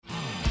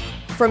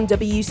From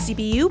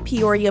WCBU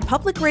Peoria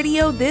Public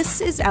Radio,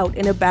 this is Out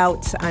and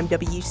About. I'm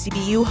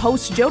WCBU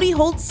host Jody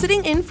Holtz,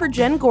 sitting in for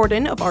Jen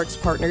Gordon of Arts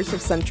Partners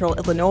of Central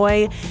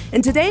Illinois.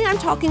 And today I'm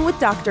talking with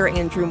Dr.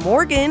 Andrew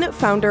Morgan,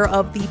 founder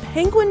of the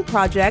Penguin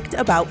Project,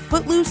 about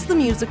Footloose the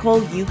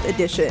Musical Youth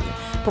Edition.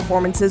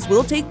 Performances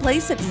will take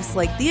place at East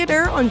Lake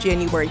Theater on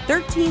January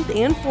 13th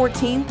and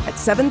 14th at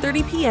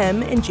 7:30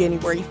 p.m. and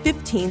January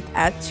 15th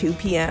at 2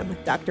 p.m.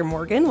 Dr.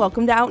 Morgan,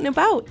 welcome to Out and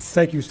About.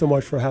 Thank you so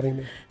much for having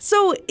me.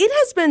 So it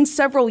has been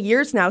several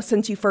years now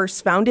since you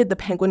first founded the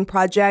Penguin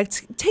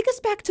Project. Take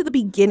us back to the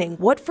beginning.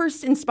 What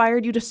first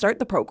inspired you to start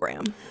the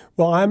program?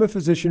 Well, I'm a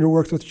physician who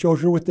works with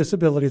children with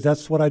disabilities.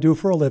 That's what I do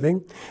for a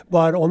living.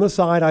 But on the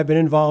side, I've been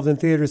involved in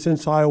theater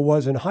since I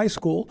was in high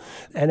school.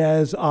 And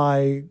as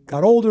I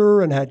got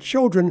older and had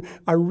children,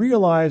 I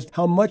realized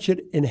how much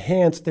it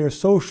enhanced their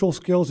social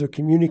skills, their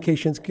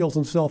communication skills,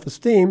 and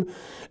self-esteem,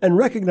 and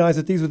recognized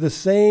that these were the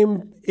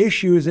same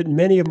issues that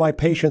many of my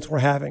patients were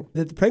having.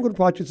 The Penguin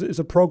Project is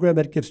a program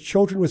that gives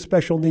children with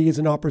special needs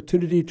an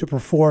opportunity to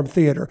perform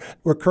theater.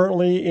 We're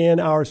currently in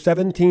our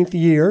 17th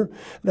year.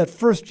 That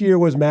first year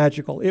was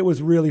magical. It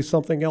was really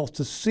something else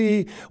to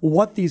see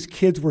what these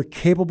kids were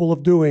capable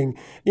of doing.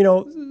 You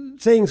know,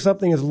 saying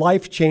something is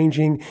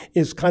life-changing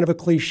is kind of a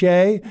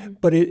cliche,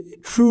 but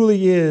it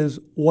truly is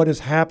what is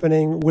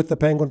happening with the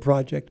Penguin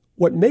Project.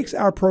 What makes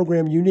our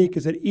program unique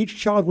is that each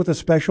child with a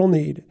special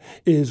need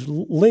is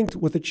linked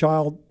with a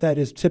child that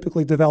is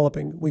typically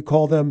developing. We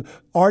call them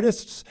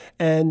artists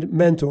and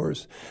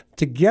mentors.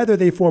 Together,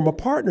 they form a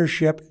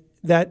partnership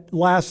that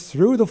lasts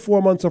through the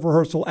 4 months of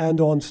rehearsal and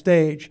on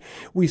stage.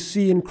 We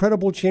see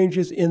incredible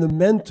changes in the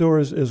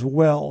mentors as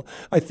well.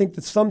 I think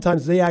that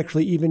sometimes they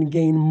actually even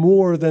gain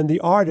more than the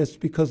artists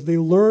because they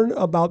learn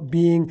about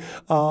being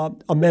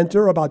a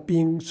mentor, about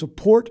being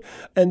support,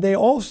 and they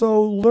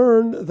also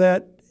learn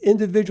that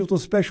individuals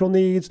with special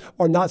needs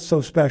are not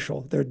so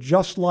special. They're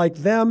just like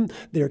them.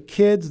 They're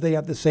kids. They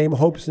have the same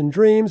hopes and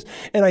dreams.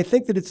 And I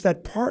think that it's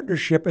that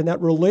partnership and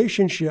that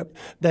relationship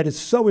that is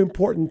so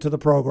important to the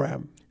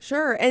program.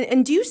 Sure.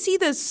 And do you see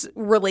this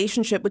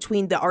relationship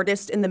between the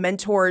artist and the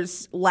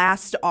mentors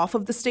last off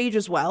of the stage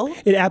as well?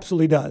 It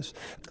absolutely does.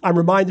 I'm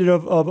reminded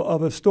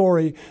of a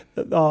story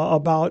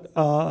about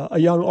a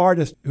young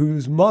artist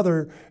whose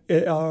mother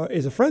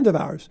is a friend of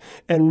ours.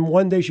 And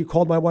one day she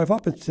called my wife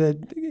up and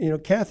said, you know,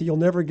 Kathy, you'll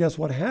never guess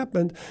what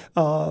happened.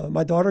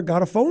 My daughter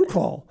got a phone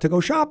call to go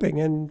shopping.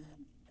 And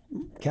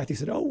Kathy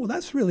said, oh, well,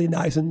 that's really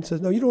nice. And says,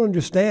 no, you don't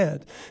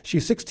understand.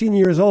 She's 16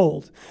 years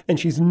old, and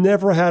she's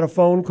never had a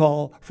phone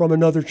call from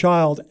another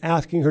child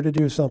asking her to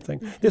do something.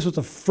 Mm-hmm. This was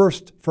a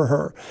first for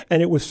her.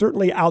 And it was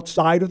certainly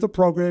outside of the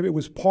program. It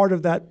was part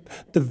of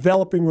that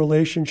developing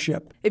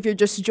relationship. If you're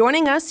just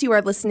joining us, you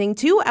are listening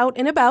to Out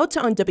and About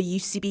on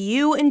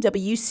WCBU and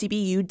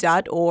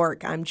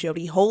WCBU.org. I'm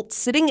Jody Holtz,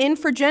 sitting in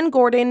for Jen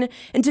Gordon.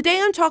 And today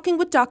I'm talking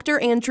with Dr.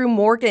 Andrew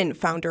Morgan,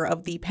 founder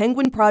of the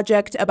Penguin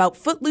Project, about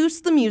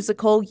Footloose the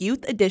Musical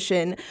Youth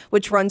Edition,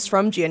 which runs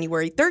from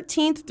January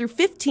 13th through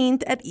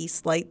 15th at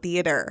East Lake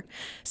Theater.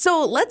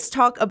 So let's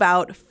talk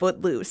about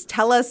Footloose.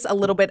 Tell us a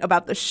little bit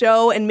about the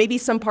show and maybe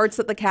some parts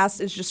that the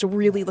cast is just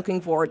really looking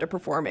forward to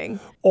performing.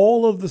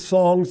 All of the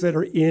songs that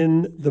are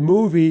in the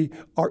movie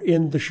are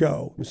in the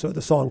show. So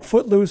the song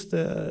Footloose,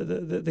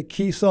 the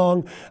key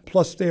song,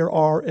 plus there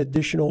are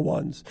additional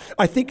ones.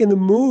 I think in the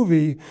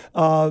movie,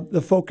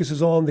 the focus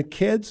is on the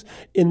kids.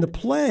 In the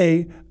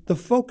play, the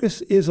focus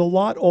is a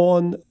lot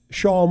on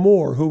Shaw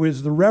Moore, who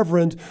is the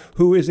reverend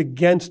who is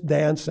against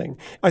dancing.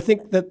 I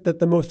think that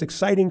the most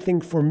exciting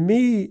thing for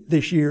me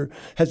this year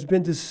has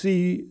been to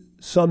see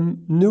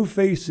some new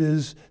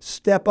faces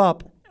step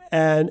up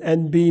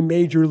and be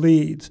major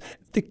leads.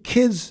 The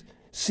kids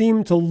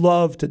seem to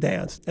love to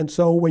dance. And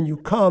so when you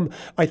come,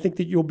 I think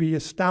that you'll be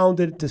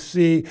astounded to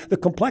see the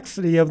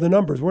complexity of the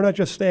numbers. We're not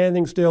just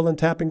standing still and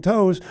tapping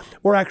toes.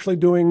 We're actually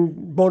doing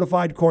bona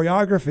fide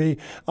choreography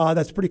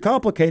that's pretty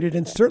complicated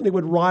and certainly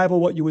would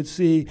rival what you would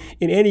see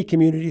in any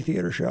community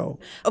theater show.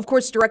 Of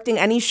course, directing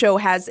any show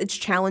has its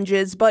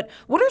challenges, but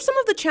what are some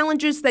of the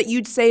challenges that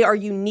you'd say are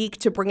unique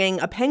to bringing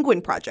a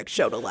Penguin Project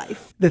show to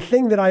life? The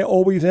thing that I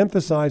always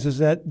emphasize is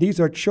that these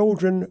are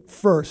children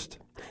first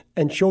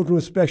and children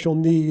with special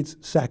needs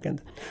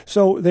second.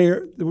 So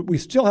we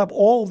still have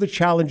all the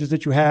challenges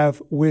that you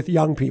have with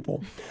young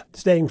people.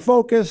 Staying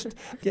focused,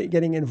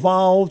 getting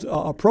involved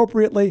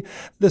appropriately.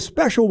 The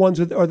special ones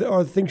are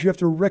the things you have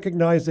to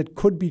recognize that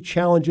could be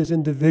challenges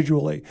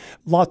individually.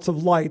 Lots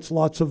of lights,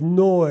 lots of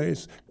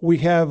noise. We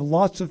have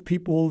lots of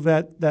people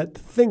that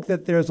think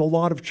that there's a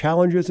lot of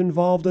challenges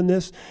involved in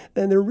this,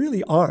 and there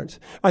really aren't.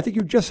 I think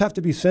you just have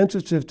to be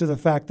sensitive to the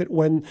fact that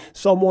when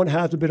someone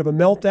has a bit of a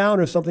meltdown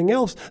or something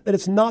else, that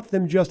it's not not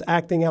them just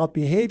acting out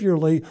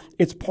behaviorally.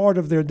 It's part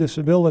of their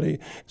disability.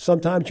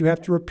 Sometimes you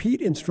have to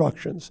repeat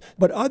instructions.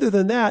 But other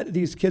than that,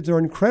 these kids are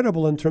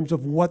incredible in terms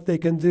of what they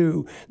can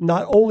do.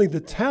 Not only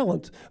the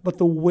talent, but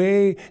the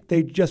way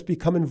they just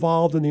become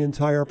involved in the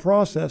entire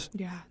process.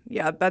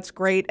 Yeah, that's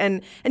great.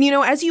 And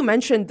as you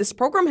mentioned, this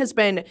program has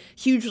been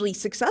hugely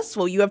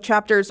successful. You have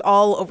chapters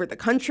all over the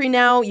country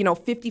now,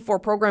 54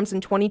 programs in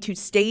 22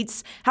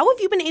 states. How have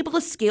you been able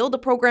to scale the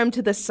program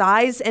to this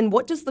size, and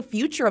what does the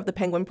future of the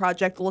Penguin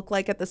Project look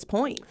like at this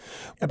point?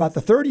 About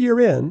the third year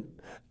in,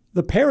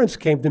 the parents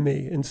came to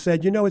me and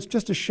said, it's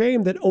just a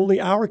shame that only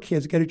our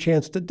kids get a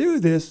chance to do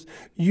this.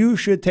 You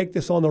should take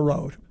this on the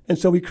road. And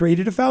so we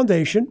created a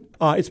foundation.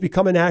 It's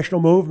become a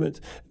national movement.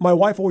 My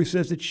wife always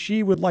says that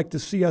she would like to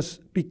see us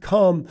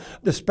become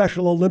the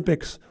Special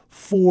Olympics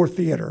for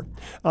theater.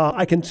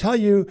 I can tell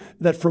you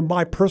that from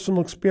my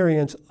personal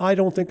experience, I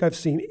don't think I've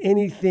seen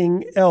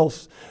anything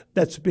else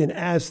that's been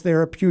as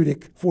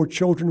therapeutic for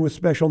children with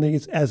special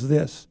needs as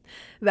this.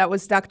 That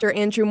was Dr.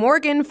 Andrew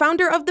Morgan,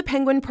 founder of the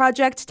Penguin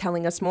Project,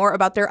 telling us more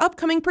about their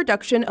upcoming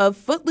production of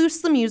Footloose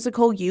the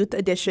Musical Youth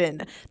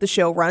Edition. The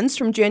show runs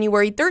from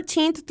January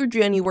 13th through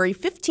January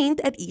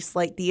 15th at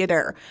Eastlight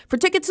Theater. For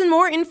tickets and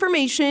more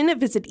information,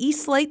 visit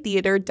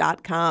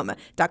eastlighttheater.com.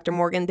 Dr.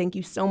 Morgan, thank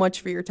you so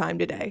much for your time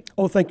today.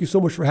 Oh, thank you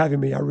so much for having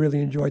me. I really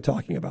enjoy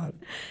talking about it.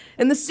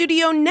 In the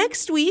studio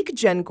next week,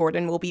 Jen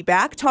Gordon will be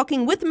back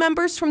talking with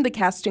members from the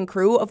cast and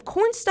crew of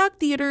Cornstalk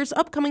Theater's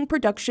upcoming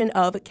production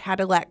of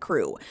Cadillac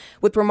Crew.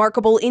 With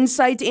remarkable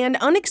insight and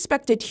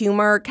unexpected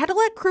humor,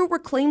 Cadillac Crew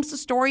reclaims the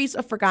stories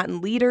of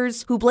forgotten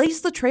leaders who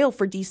blazed the trail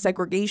for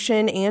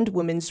desegregation and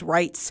women's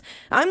rights.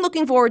 I'm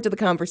looking forward to the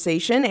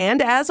conversation,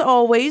 and as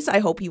always, I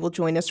hope you will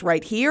join us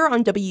right here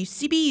on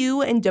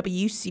WCBU and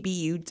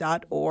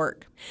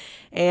WCBU.org.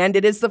 And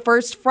it is the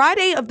first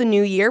Friday of the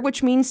new year,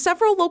 which means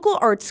several local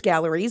arts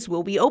galleries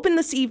will be open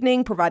this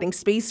evening, providing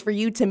space for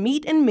you to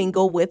meet and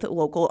mingle with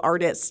local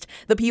artists.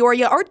 The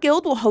Peoria Art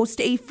Guild will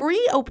host a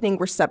free opening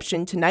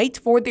reception tonight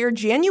for their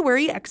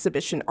January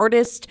exhibition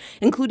artists,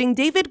 including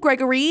David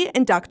Gregory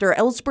and Dr.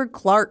 Ellsberg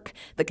Clark.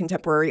 The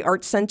Contemporary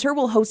Arts Center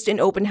will host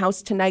an open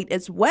house tonight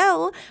as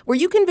well, where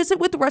you can visit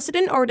with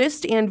resident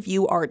artists and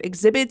view art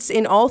exhibits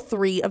in all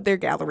three of their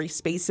gallery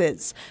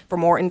spaces. For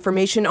more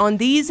information on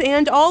these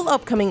and all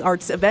upcoming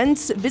arts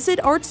events, visit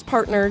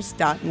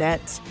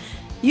artspartners.net.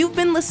 You've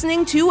been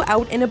listening to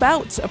Out and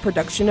About, a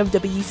production of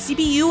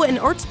WCBU and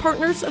Arts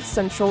Partners of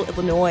Central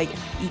Illinois.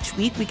 Each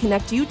week, we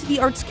connect you to the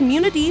arts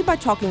community by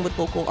talking with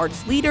local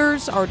arts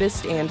leaders,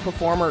 artists, and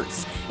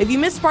performers. If you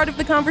missed part of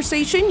the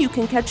conversation, you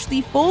can catch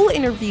the full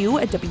interview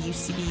at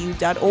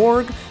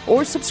WCBU.org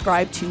or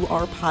subscribe to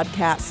our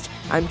podcast.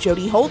 I'm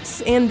Jody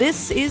Holtz, and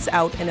this is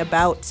Out and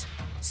About.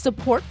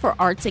 Support for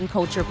arts and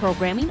culture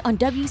programming on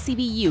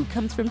WCBU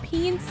comes from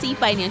PNC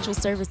Financial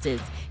Services,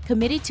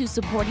 committed to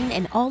supporting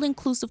an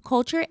all-inclusive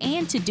culture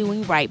and to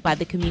doing right by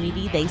the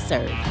community they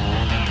serve.